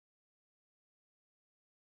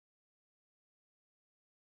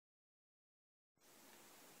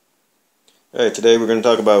Alright, today we're going to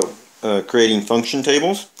talk about creating function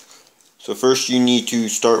tables. So first you need to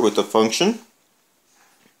start with a function.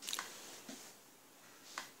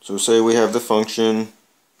 So say we have the function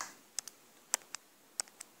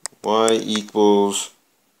y equals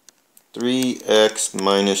 3x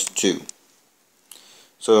minus 2.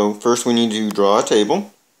 So first we need to draw a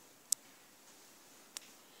table.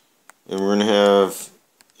 And we're going to have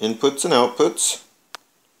inputs and outputs.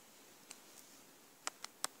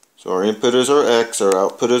 So our input is our x, our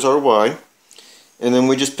output is our y. And then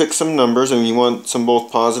we just pick some numbers, and we want some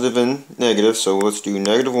both positive and negative. So let's do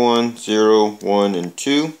 -1, 0, 1, and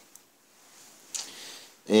 2.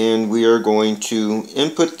 And we are going to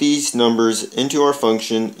input these numbers into our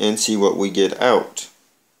function and see what we get out.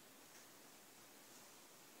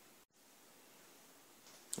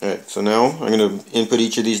 Alright, so now I'm going to input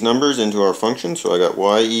each of these numbers into our function. So I got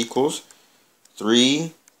y equals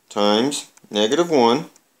 3 times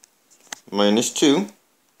 -1 minus 2.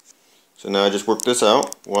 So now I just work this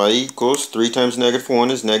out. Y equals 3 times -1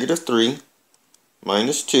 is -3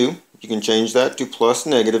 minus 2. You can change that to plus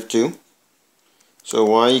 -2. So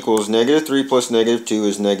y equals -3 plus -2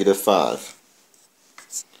 is -5.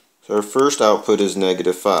 So our first output is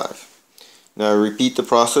 -5. Now I repeat the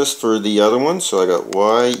process for the other one. So I got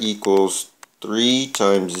y equals 3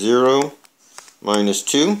 times 0 minus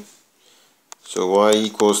 2. So y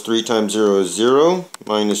equals 3 times 0 is 0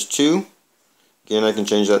 minus 2. Again, I can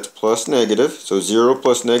change that to plus negative. So 0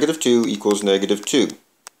 plus -2 equals -2.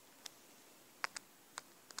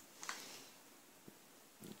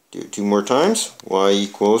 Do it 2 more times. Y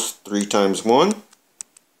equals 3 times 1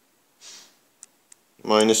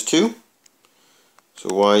 minus 2. So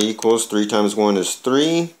y equals 3 times 1 is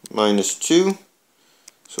 3 minus 2.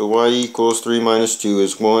 So y equals 3 minus 2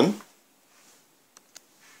 is 1.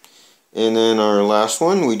 And then our last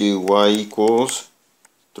one, we do y equals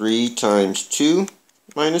 3 times 2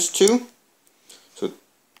 minus 2. So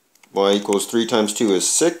y equals 3 times 2 is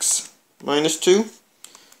 6 minus 2.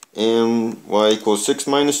 And y equals 6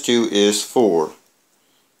 minus 2 is 4.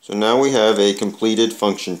 So now we have a completed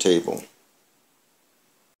function table.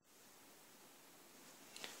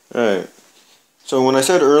 Alright, so when I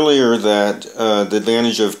said earlier that the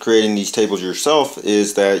advantage of creating these tables yourself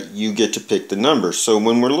is that you get to pick the numbers. So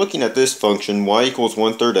when we're looking at this function, y equals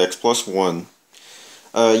 1/3 x plus 1,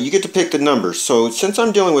 you get to pick the numbers. So since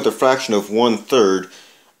I'm dealing with a fraction of 1/3,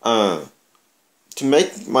 to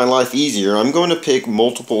make my life easier, I'm going to pick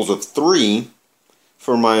multiples of 3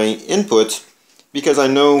 for my inputs, because I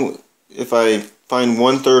know if I find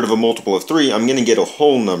 1/3 of a multiple of 3, I'm going to get a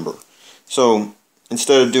whole number. So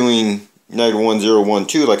instead of doing -1, 0, 1,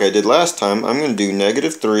 2 like I did last time, I'm going to do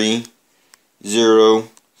 -3, 0,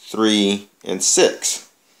 3, and 6.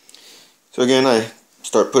 So again, I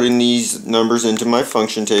start putting these numbers into my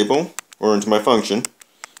function table, or into my function.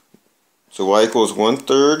 So y equals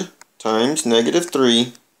 1/3 times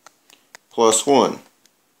 -3 plus 1.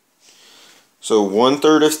 So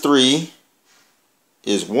 1/3 of 3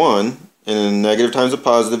 is 1, and then negative times a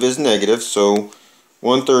positive is negative. So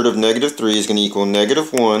 1/3 of -3 is going to equal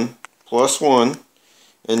 -1 plus 1,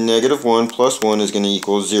 and -1 plus 1 is going to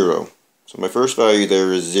equal 0. So my first value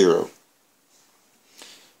there is 0.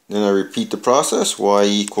 Then I repeat the process. Y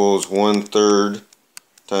equals 1/3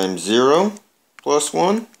 times 0 plus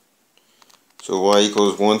 1. So y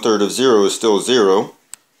equals 1/3 of 0 is still 0.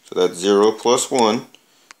 So that's 0 plus 1.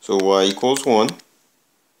 So y equals 1.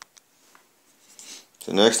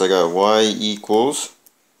 So next I got y equals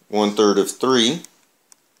 1/3 of 3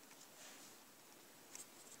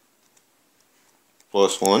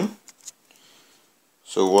 plus 1.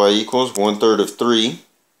 So y equals 1/3 of 3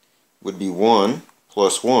 would be 1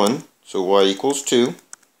 plus 1. So y equals 2.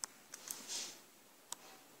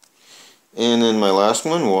 And then my last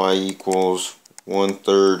one, y equals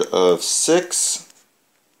 1/3 of 6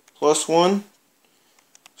 plus 1.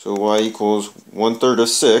 So y equals 1/3 of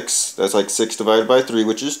 6. That's like 6 divided by 3,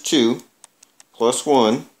 which is 2, plus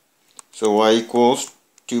 1. So y equals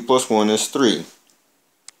 2 plus 1 is 3.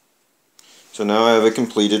 So now I have a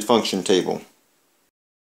completed function table.